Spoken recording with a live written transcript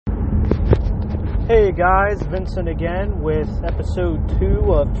Hey guys, Vincent again with episode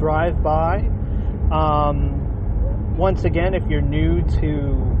 2 of Drive By. Once again, if you're new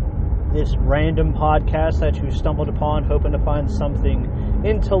to this random podcast that you stumbled upon, hoping to find something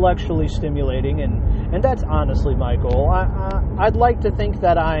intellectually stimulating, and that's honestly my goal. I'd like to think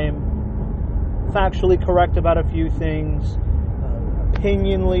that I'm factually correct about a few things,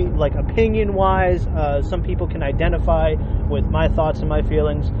 opinion-wise. Some people can identify with my thoughts and my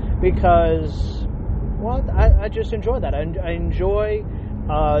feelings because, well, I just enjoy that. I enjoy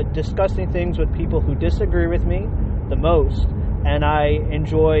discussing things with people who disagree with me the most, and I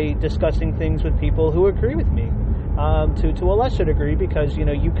enjoy discussing things with people who agree with me to a lesser degree, because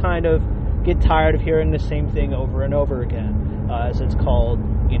you kind of get tired of hearing the same thing over and over again, as it's called,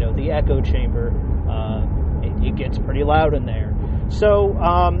 the echo chamber. It gets pretty loud in there. So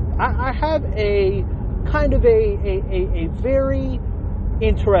I have a kind of a very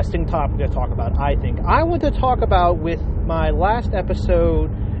interesting topic to talk about, I think. I want to talk about, with my last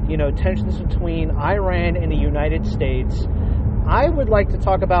episode, tensions between Iran and the United States. I would like to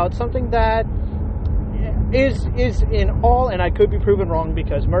talk about something that is in all, and I could be proven wrong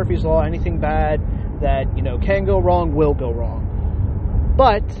because Murphy's Law, anything bad that, can go wrong will go wrong.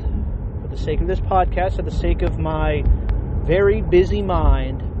 But for the sake of this podcast, for the sake of my very busy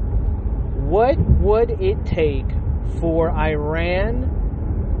mind, what would it take for Iran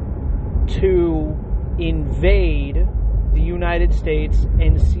to invade the United States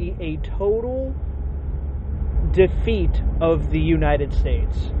and see a total defeat of the United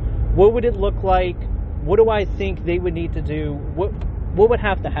States? What would it look like? What do I think they would need to do? What would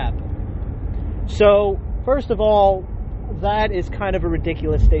have to happen? So, first of all, that is kind of a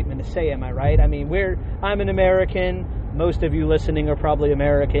ridiculous statement to say, am I right? I mean, I'm an American. Most of you listening are probably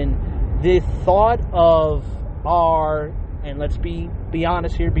American. The thought of and let's be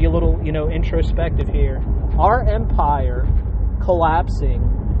honest here, be a little, introspective here, our empire collapsing,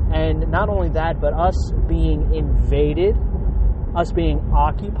 and not only that, but us being invaded, us being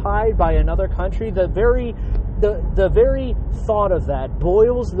occupied by another country, the very thought of that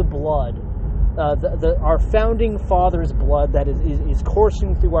boils the blood. Our founding fathers' blood that is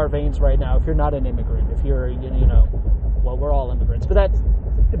coursing through our veins right now. If you're not an immigrant, if you're, well, we're all immigrants, but that's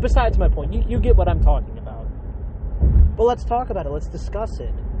besides my point. You get what I'm talking about. But let's talk about it. Let's discuss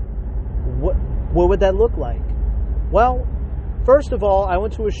it. What would that look like? Well, first of all, I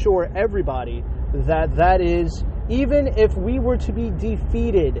want to assure everybody that is, even if we were to be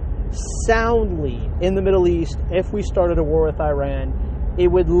defeated soundly in the Middle East, if we started a war with Iran, it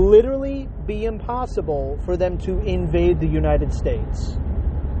would literally be impossible for them to invade the United States.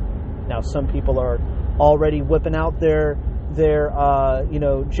 Now, some people are already whipping out their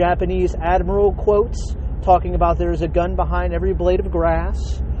Japanese admiral quotes, talking about there's a gun behind every blade of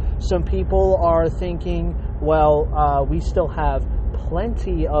grass. Some people are thinking, well, we still have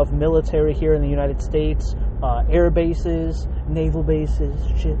plenty of military here in the United States, air bases, naval bases,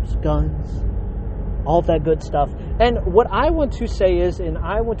 ships, guns, all that good stuff. And what I want to say is, and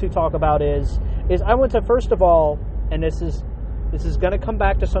I want to talk about is I want to, first of all, and this is going to come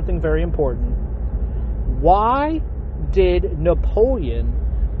back to something very important. Why did Napoleon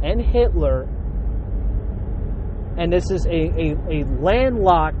and Hitler, and this is a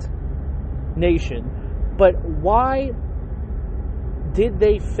landlocked nation, but why did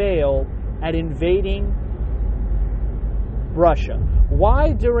they fail at invading Russia?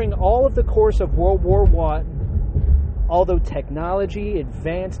 Why, during all of the course of World War I, although technology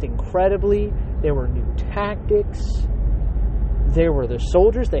advanced incredibly, there were new tactics, there were the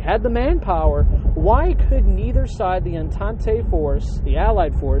soldiers, they had the manpower, why could neither side, the Entente force, the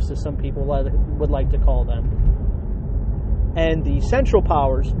Allied force, as some people would like to call them, and the Central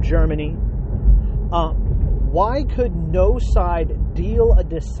Powers, Germany, why could no side deal a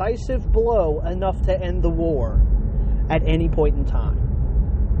decisive blow enough to end the war at any point in time?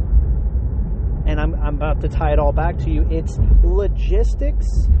 And I'm about to tie it all back to you. It's logistics,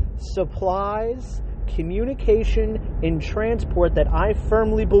 supplies, communication, and transport that I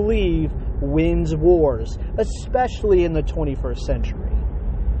firmly believe wins wars, especially in the 21st century.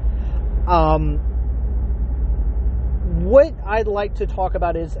 What I'd like to talk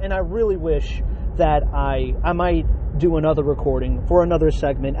about is, and I really wish that I might do another recording for another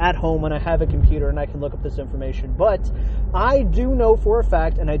segment at home when I have a computer and I can look up this information. But I do know for a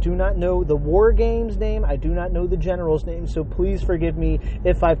fact, and I do not know the war game's name, I do not know the general's name, so please forgive me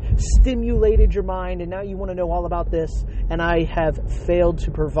if I've stimulated your mind and now you want to know all about this, and I have failed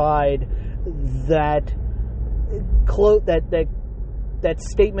to provide that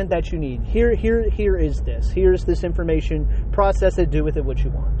statement that you need. Here is this. Here's this information. Process it. Do with it what you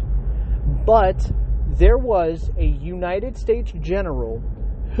want. But there was a United States general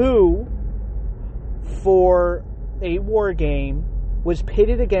who, for a war game, was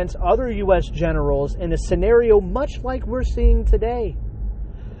pitted against other U.S. generals in a scenario much like we're seeing today.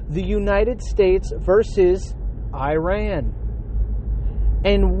 The United States versus Iran.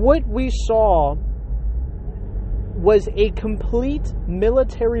 And what we saw was a complete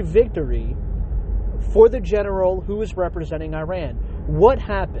military victory for the general who was representing Iran. What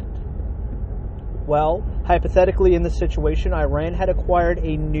happened? Well, hypothetically in this situation, Iran had acquired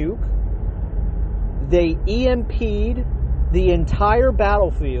a nuke. They EMP'd the entire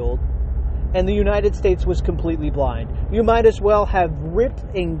battlefield, and the United States was completely blind. You might as well have ripped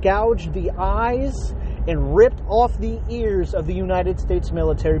and gouged the eyes and ripped off the ears of the United States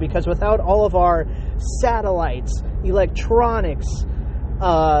military, because without all of our satellites, electronics,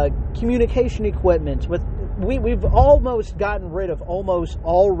 communication equipment, we've almost gotten rid of almost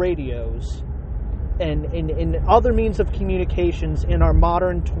all radios and other means of communications in our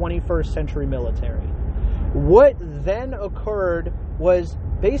modern 21st century military. What then occurred was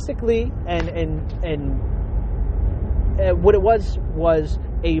basically, what it was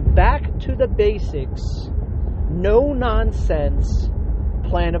a back to the basics, no nonsense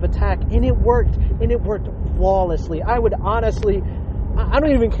plan of attack, and it worked flawlessly. I would honestly, I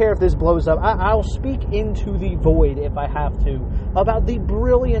don't even care if this blows up. I'll speak into the void if I have to about the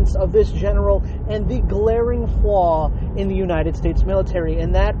brilliance of this general and the glaring flaw in the United States military,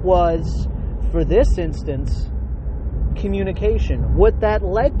 and that was, for this instance, communication. What that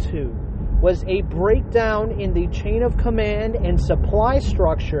led to was a breakdown in the chain of command and supply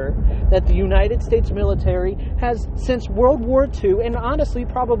structure that the United States military has, since World War II, and honestly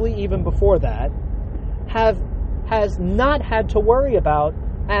probably even before that, has not had to worry about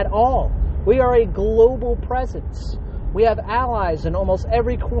at all. We are a global presence. We have allies in almost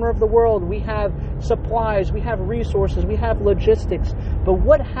every corner of the world. We have supplies, we have resources, we have logistics. But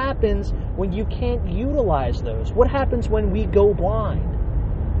what happens when you can't utilize those? What happens when we go blind?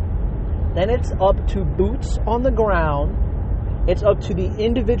 Then it's up to boots on the ground. It's up to the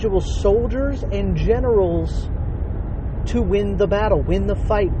individual soldiers and generals to win the battle, win the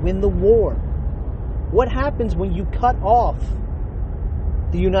fight, win the war. What happens when you cut off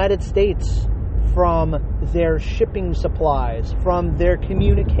the United States from their shipping supplies, from their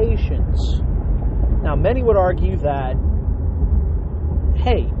communications? Now, many would argue that,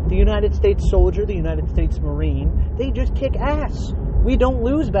 hey, the United States soldier, the United States Marine, they just kick ass. We don't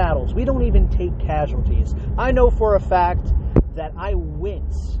lose battles. We don't even take casualties. I know for a fact that I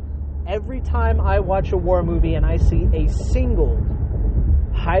wince every time I watch a war movie and I see a single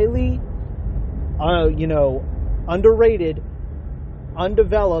highly, underrated,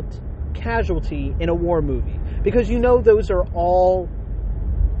 undeveloped casualty in a war movie. Because those are all,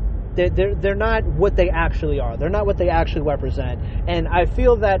 they're not what they actually are. They're not what they actually represent. And I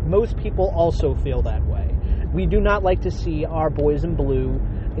feel that most people also feel that way. We do not like to see our boys in blue,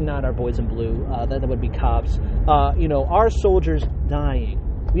 not our boys in blue, that would be cops, our soldiers dying.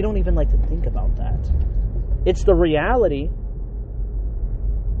 We don't even like to think about that. It's the reality.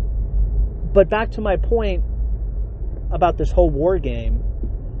 But back to my point about this whole war game,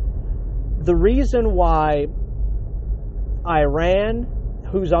 the reason why Iran,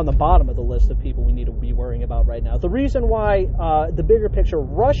 who's on the bottom of the list of people we need to be worrying about right now, the reason why the bigger picture,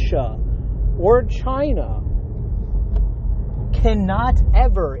 Russia or China cannot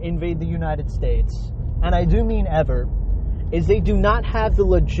ever invade the United States, and I do mean ever, is they do not have the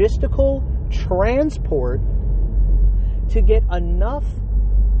logistical transport to get enough,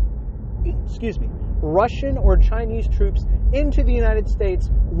 Russian or Chinese troops into the United States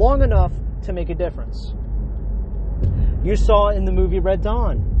long enough to make a difference. You saw in the movie Red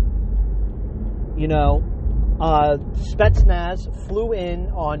Dawn, Spetsnaz flew in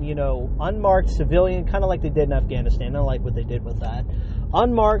on, unmarked civilian, kind of like they did in Afghanistan. I like what they did with that.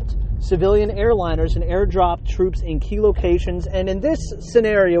 Unmarked civilian airliners and airdropped troops in key locations. And in this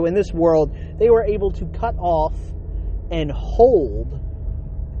scenario, in this world, they were able to cut off and hold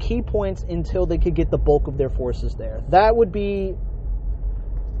key points until they could get the bulk of their forces there. That would be,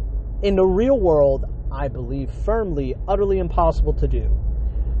 in the real world, I believe firmly, utterly impossible to do.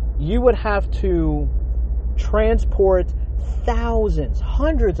 You would have to transport thousands,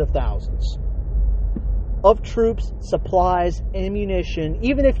 hundreds of thousands of troops, supplies, ammunition,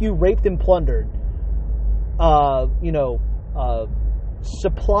 even if you raped and plundered,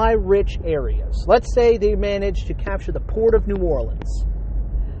 supply-rich areas. Let's say they managed to capture the port of New Orleans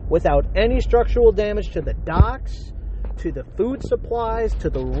without any structural damage to the docks, to the food supplies, to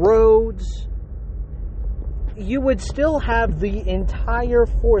the roads. you would still have the entire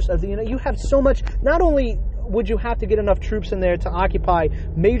force of the you have so much. Not only would you have to get enough troops in there to occupy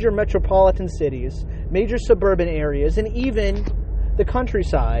major metropolitan cities, major suburban areas, and even the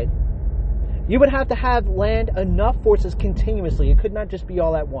countryside, you would have to have land enough forces continuously. It could not just be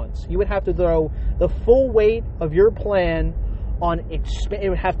all at once. You would have to throw the full weight of your plan on it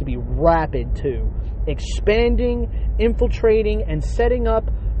would have to be rapid too. Expanding, infiltrating, and setting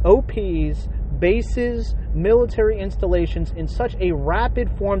up OPs, bases, military installations in such a rapid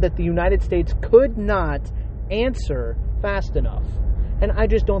form that the United States could not answer fast enough. And I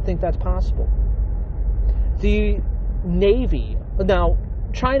just don't think that's possible. The Navy, now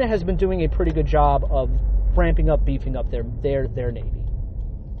China has been doing a pretty good job of ramping up, beefing up their Navy.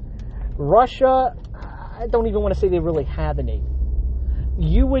 Russia, I don't even want to say they really have a Navy.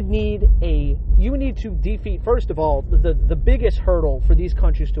 You would need to defeat, first of all, the biggest hurdle for these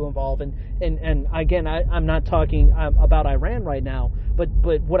countries to involve, and again, I'm not talking about Iran right now, but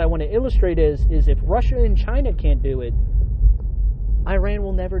what I want to illustrate is if Russia and China can't do it, Iran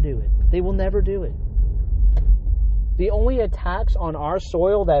will never do it. They will never do it. The only attacks on our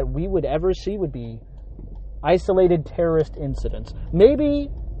soil that we would ever see would be isolated terrorist incidents. Maybe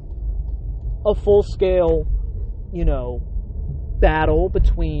a full-scale, battle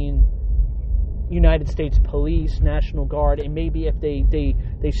between United States Police, National Guard, and maybe if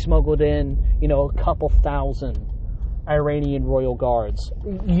they smuggled in, a couple thousand Iranian Royal Guards,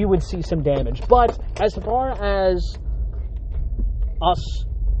 you would see some damage. But as far as us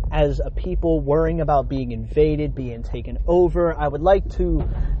as a people worrying about being invaded, being taken over, I would like to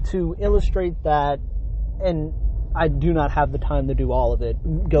illustrate that, and I do not have the time to do all of it,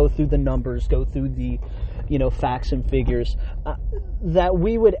 go through the numbers, go through the facts and figures, that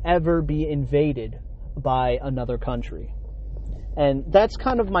we would ever be invaded by another country. And that's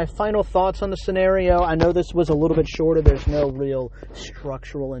kind of my final thoughts on the scenario. I know this was a little bit shorter. There's no real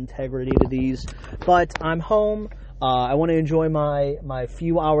structural integrity to these. But I'm home. I want to enjoy my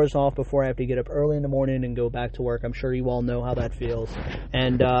few hours off before I have to get up early in the morning and go back to work. I'm sure you all know how that feels.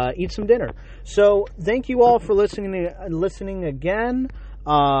 And eat some dinner. So thank you all for listening again.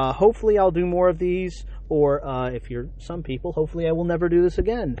 Hopefully I'll do more of these. Or if you're some people, hopefully I will never do this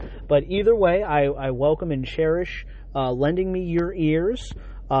again. But either way, I welcome and cherish lending me your ears.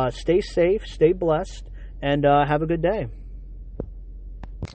 Stay safe, stay blessed, and have a good day.